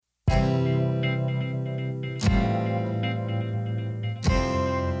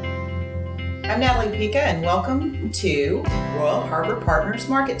I'm Natalie Pica, and welcome to Royal Harbor Partners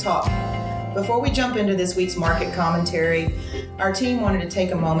Market Talk. Before we jump into this week's market commentary, our team wanted to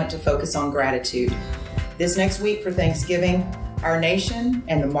take a moment to focus on gratitude. This next week for Thanksgiving, our nation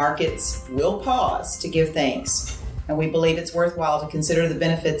and the markets will pause to give thanks, and we believe it's worthwhile to consider the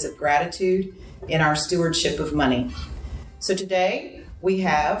benefits of gratitude in our stewardship of money. So today, we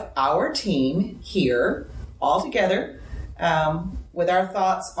have our team here all together with our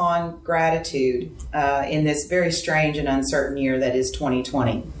thoughts on gratitude in this very strange and uncertain year that is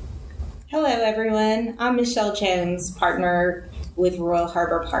 2020. Hello, everyone. I'm Michelle Jones, partner with Royal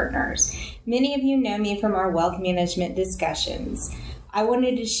Harbor Partners. Many of you know me from our wealth management discussions. I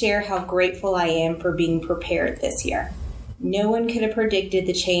wanted to share how grateful I am for being prepared this year. No one could have predicted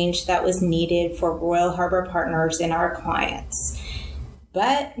the change that was needed for Royal Harbor Partners and our clients.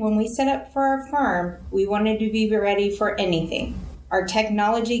 But when we set up for our firm, we wanted to be ready for anything. Our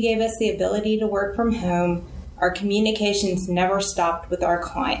technology gave us the ability to work from home. Our communications never stopped with our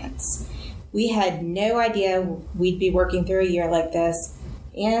clients. We had no idea we'd be working through a year like this.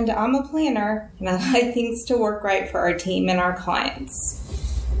 And I'm a planner, and I like things to work right for our team and our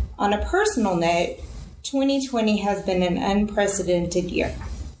clients. On a personal note, 2020 has been an unprecedented year.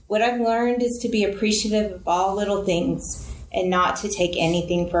 What I've learned is to be appreciative of all little things and not to take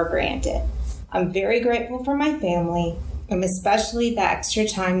anything for granted. I'm very grateful for my family, and especially the extra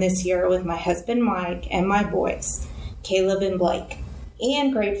time this year with my husband Mike and my boys, Caleb and Blake,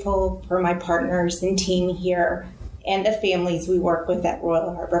 and grateful for my partners and team here and the families we work with at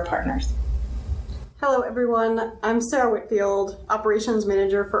Royal Harbor Partners. Hello everyone, I'm Sarah Whitfield, Operations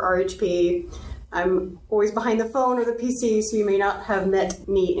Manager for RHP. I'm always behind the phone or the PC, so you may not have met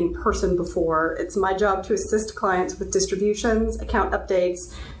me in person before. It's my job to assist clients with distributions, account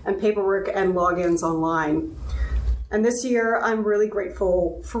updates, and paperwork and logins online. And this year, I'm really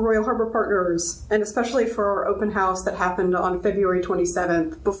grateful for Royal Harbor Partners, and especially for our open house that happened on February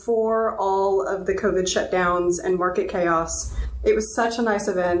 27th, before all of the COVID shutdowns and market chaos. It was such a nice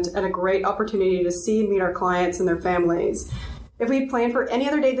event and a great opportunity to see and meet our clients and their families. If we'd planned for any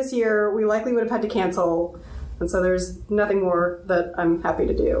other day this year, we likely would have had to cancel. And so there's nothing more that I'm happy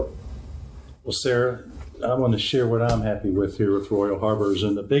to do. Well, Sarah, I want to share what I'm happy with here with Royal Harbors.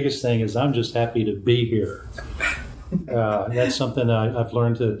 And the biggest thing is I'm just happy to be here. That's something I've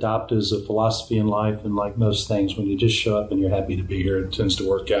learned to adopt as a philosophy in life. And like most things, when you just show up and you're happy to be here, it tends to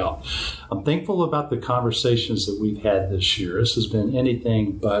work out. I'm thankful about the conversations that we've had this year. This has been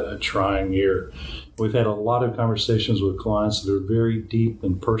anything but a trying year. We've had a lot of conversations with clients that are very deep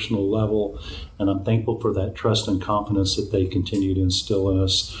and personal level, and I'm thankful for that trust and confidence that they continue to instill in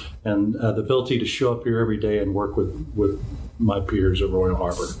us, and the ability to show up here every day and work with my peers at Royal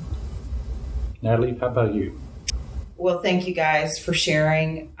Harbor. Natalie, how about you? Well, thank you guys for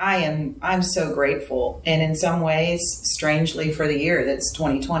sharing. I'm so grateful, and in some ways, strangely, for the year that's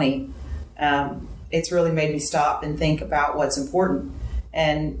 2020. It's really made me stop and think about what's important.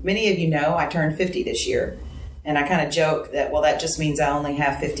 And many of you know I turned 50 this year, and I kind of joke that, well, that just means I only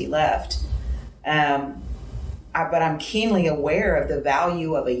have 50 left. But I'm keenly aware of the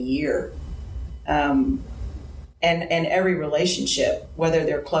value of a year, and every relationship, whether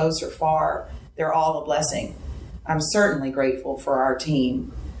they're close or far, they're all a blessing. I'm certainly grateful for our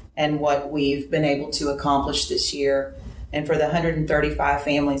team and what we've been able to accomplish this year, and for the 135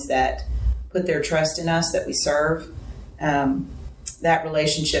 families that put their trust in us that we serve. That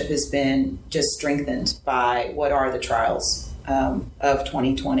relationship has been just strengthened by what are the trials of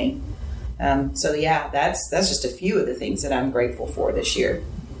 2020. So yeah, that's just a few of the things that I'm grateful for this year.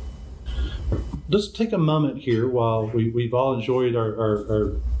 Let's take a moment here while we've all enjoyed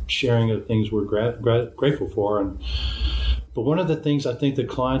our sharing of things we're grateful for. But one of the things I think that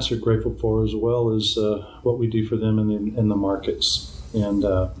clients are grateful for as well is what we do for them in the markets and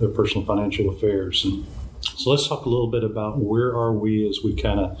their personal financial affairs. And so let's talk a little bit about where are we as we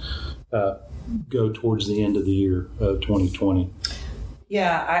kind of go towards the end of the year of 2020.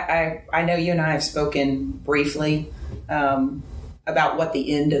 Yeah, I know you and I have spoken briefly about what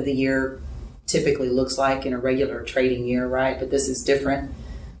the end of the year typically looks like in a regular trading year, right? But this is different.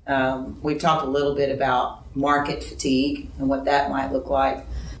 We've talked a little bit about market fatigue and what that might look like.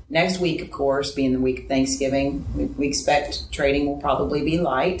 Next week, of course, being the week of Thanksgiving, we expect trading will probably be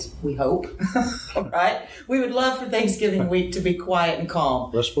light, we hope, right? We would love for Thanksgiving week to be quiet and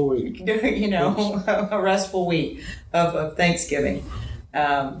calm. Restful week. A restful week of Thanksgiving.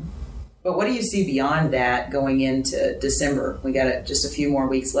 But what do you see beyond that going into December? We got just a few more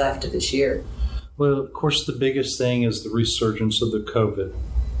weeks left of this year. Well, of course, the biggest thing is the resurgence of the COVID.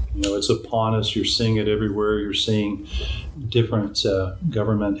 It's upon us. You're seeing it everywhere. You're seeing different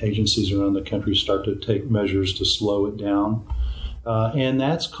government agencies around the country start to take measures to slow it down. And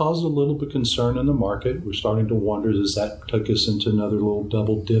that's caused a little bit of concern in the market. We're starting to wonder, does that take us into another little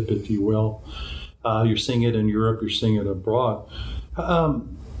double dip, if you will? You're seeing it in Europe. You're seeing it abroad.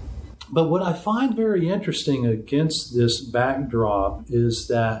 But what I find very interesting against this backdrop is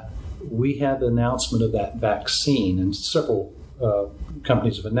that we have the announcement of that vaccine, and several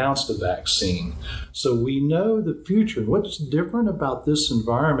companies have announced a vaccine. So we know the future. What's different about this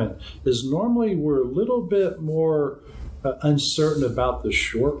environment is normally we're a little bit more uncertain about the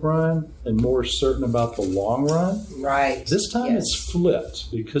short run and more certain about the long run. Right. This time It's flipped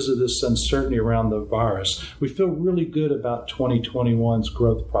because of this uncertainty around the virus. We feel really good about 2021's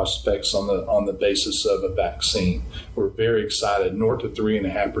growth prospects on the basis of a vaccine. We're very excited, north of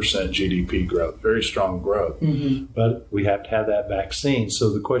 3.5% GDP growth, very strong growth. Mm-hmm. But we have to have that vaccine.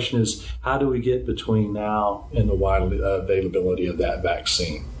 So the question is, how do we get between now and the wide availability of that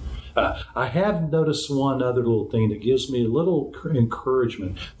vaccine? I have noticed one other little thing that gives me a little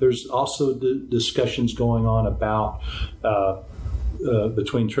encouragement. There's also discussions going on about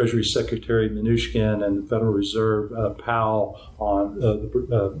between Treasury Secretary Mnuchin and the Federal Reserve Powell on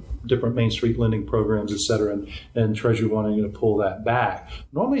the different Main Street lending programs, et cetera, and Treasury wanting to pull that back.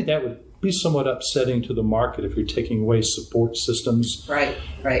 Normally that would be somewhat upsetting to the market if you're taking away support systems.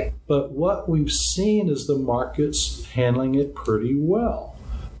 Right. But what we've seen is the market's handling it pretty well.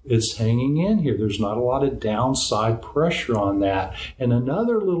 It's hanging in here. There's not a lot of downside pressure on that. And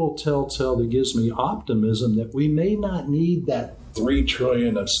another little telltale that gives me optimism that we may not need that $3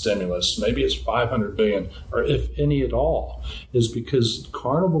 trillion of stimulus. Maybe it's $500 billion, or if any at all, is because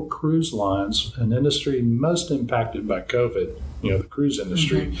Carnival Cruise Lines, an industry most impacted by COVID, the cruise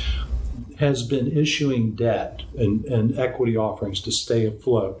industry, has been issuing debt and equity offerings to stay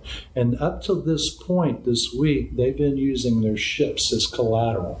afloat. And up to this point this week, they've been using their ships as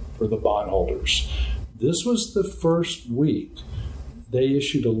collateral for the bondholders. This was the first week. They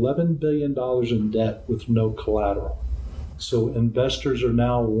issued $11 billion in debt with no collateral. So investors are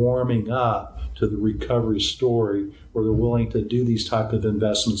now warming up to the recovery story where they're willing to do these type of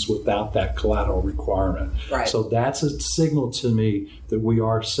investments without that collateral requirement. Right. So that's a signal to me that we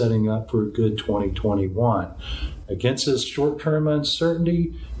are setting up for a good 2021. Against this short-term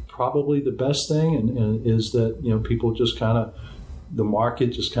uncertainty, probably the best thing is that people just the market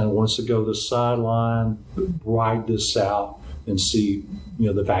just kind of wants to go to the sideline, ride this out, and see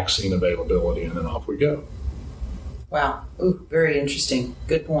the vaccine availability, and then off we go. Wow. Ooh, very interesting.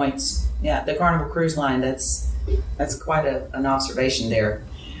 Good points. Yeah, the Carnival Cruise Line, that's quite an observation there.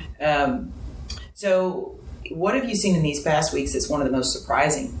 So what have you seen in these past weeks that's one of the most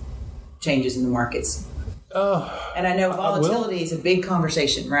surprising changes in the markets? And I know volatility is a big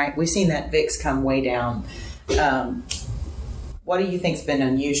conversation, right? We've seen that VIX come way down. What do you think's been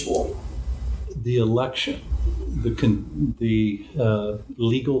unusual? The election. The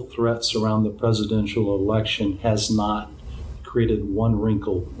legal threats around the presidential election has not created one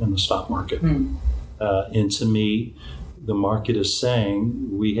wrinkle in the stock market. And to me, the market is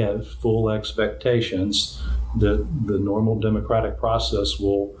saying we have full expectations that the normal democratic process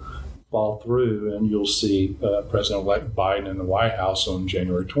will fall through, and you'll see President-elect Biden in the White House on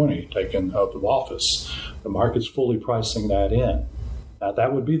January 20 taking oath of office. The market's fully pricing that in. Now,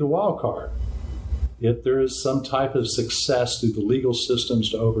 that would be the wild card. If there is some type of success through the legal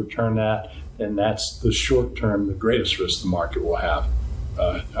systems to overturn that, then that's the short term, the greatest risk the market will have.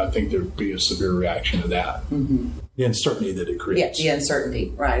 I think there would be a severe reaction to that. Mm-hmm. The uncertainty that it creates. Yeah, the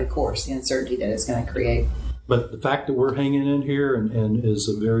uncertainty, right, of course, the uncertainty that it's going to create. But the fact that we're hanging in here and is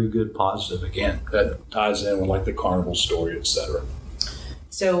a very good positive. Again, that ties in with the Carnival story, et cetera.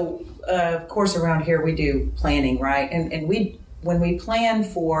 So, of course, around here we do planning, right? And when we plan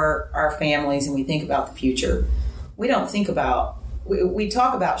for our families and we think about the future, we don't think about, we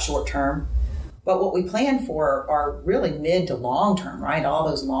talk about short term, but what we plan for are really mid to long term, right? All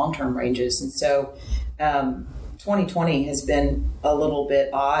those long term ranges. And so 2020 has been a little bit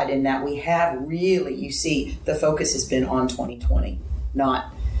odd in that we have really, you see, the focus has been on 2020,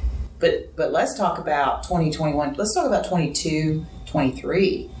 but let's talk about 2021. Let's talk about 22,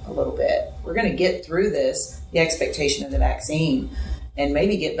 23 a little bit. We're going to get through this, the expectation of the vaccine, and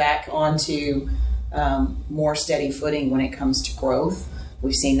maybe get back onto more steady footing when it comes to growth.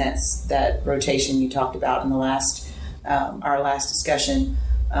 We've seen that rotation you talked about in the our last discussion,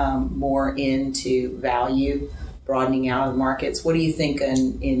 more into value, broadening out of the markets. What do you think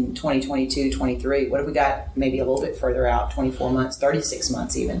in 2022, 23? What have we got maybe a little bit further out, 24 months, 36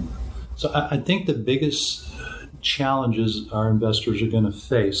 months even? So I think the biggest challenges our investors are going to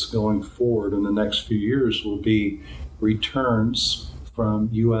face going forward in the next few years will be returns from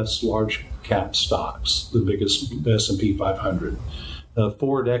U.S. large cap stocks, the biggest S&P 500.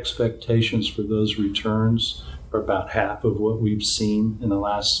 Forward expectations for those returns are about half of what we've seen in the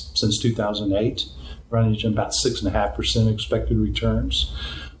last, since 2008, running at about 6.5% expected returns.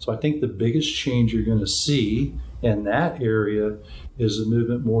 So I think the biggest change you're going to see in that area is a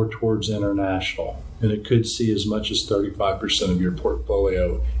movement more towards international. And it could see as much as 35% of your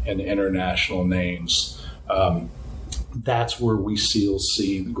portfolio in international names. That's where we still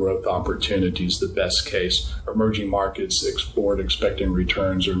see the growth opportunities. The best case, emerging markets forward expecting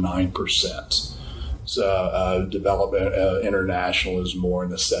returns are 9%. So development international is more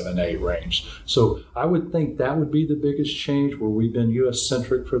in the 7-8 range. So I would think that would be the biggest change, where we've been U.S.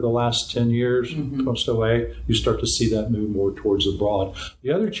 centric for the last 10 years, post 08. You start to see that move more towards abroad.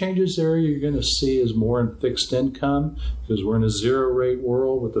 The other changes there you're going to see is more in fixed income, because we're in a zero rate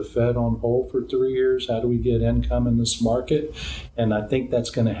world with the Fed on hold for 3 years. How do we get income in this market? And I think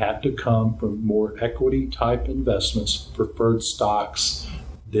that's going to have to come from more equity type investments, preferred stocks,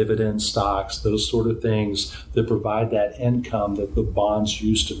 dividend stocks, those sort of things that provide that income that the bonds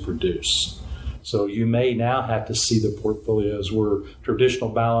used to produce. So you may now have to see the portfolios where traditional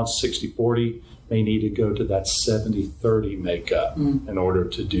balance 60-40 may need to go to that 70-30 makeup in order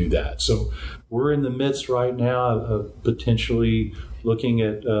to do that. So we're in the midst right now of potentially looking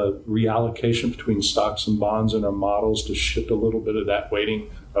at reallocation between stocks and bonds in our models to shift a little bit of that weighting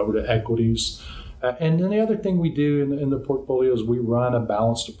over to equities. And then the other thing we do in the portfolio is we run a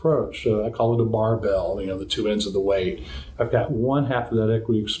balanced approach. I call it a barbell, the two ends of the weight. I've got one half of that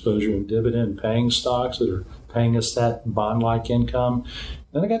equity exposure in dividend paying stocks that are paying us that bond-like income.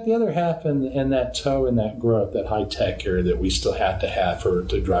 Then I got the other half in that toe and that growth, that high-tech area that we still have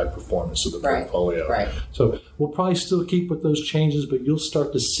to drive performance of the portfolio. Right. So we'll probably still keep with those changes, but you'll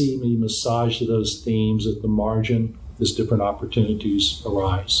start to see me massage to those themes at the margin as different opportunities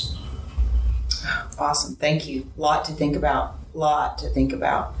arise. Awesome. Thank you. A lot to think about.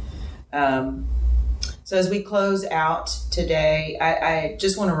 So as we close out today, I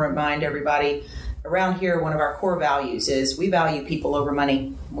just want to remind everybody around here, one of our core values is we value people over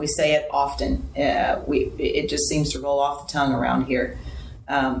money. We say it often. It just seems to roll off the tongue around here.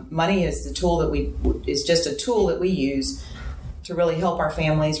 Money is the tool is just a tool that we use to really help our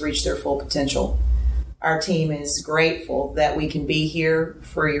families reach their full potential. Our team is grateful that we can be here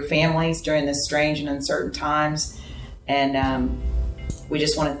for your families during this strange and uncertain times. And we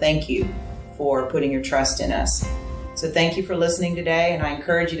just want to thank you for putting your trust in us. So thank you for listening today. And I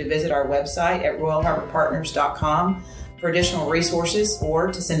encourage you to visit our website at royalharborpartners.com for additional resources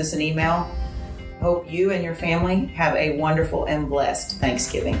or to send us an email. Hope you and your family have a wonderful and blessed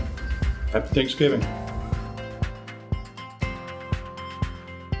Thanksgiving. Happy Thanksgiving.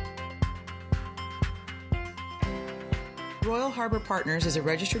 Royal Harbor Partners is a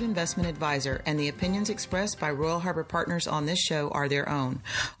registered investment advisor, and the opinions expressed by Royal Harbor Partners on this show are their own.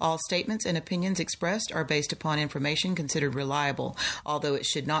 All statements and opinions expressed are based upon information considered reliable, although it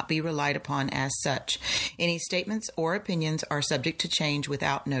should not be relied upon as such. Any statements or opinions are subject to change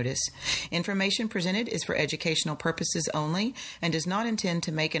without notice. Information presented is for educational purposes only and does not intend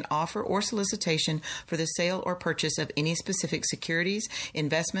to make an offer or solicitation for the sale or purchase of any specific securities,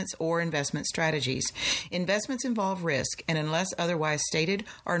 investments, or investment strategies. Investments involve risk and, unless otherwise stated,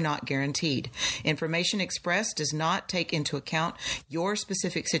 are not guaranteed. Information expressed does not take into account your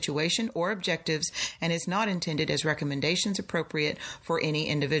specific situation or objectives and is not intended as recommendations appropriate for any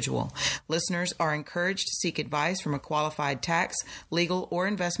individual. Listeners are encouraged to seek advice from a qualified tax, legal, or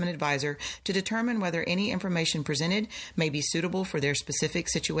investment advisor to determine whether any information presented may be suitable for their specific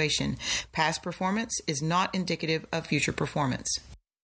situation. Past performance is not indicative of future performance.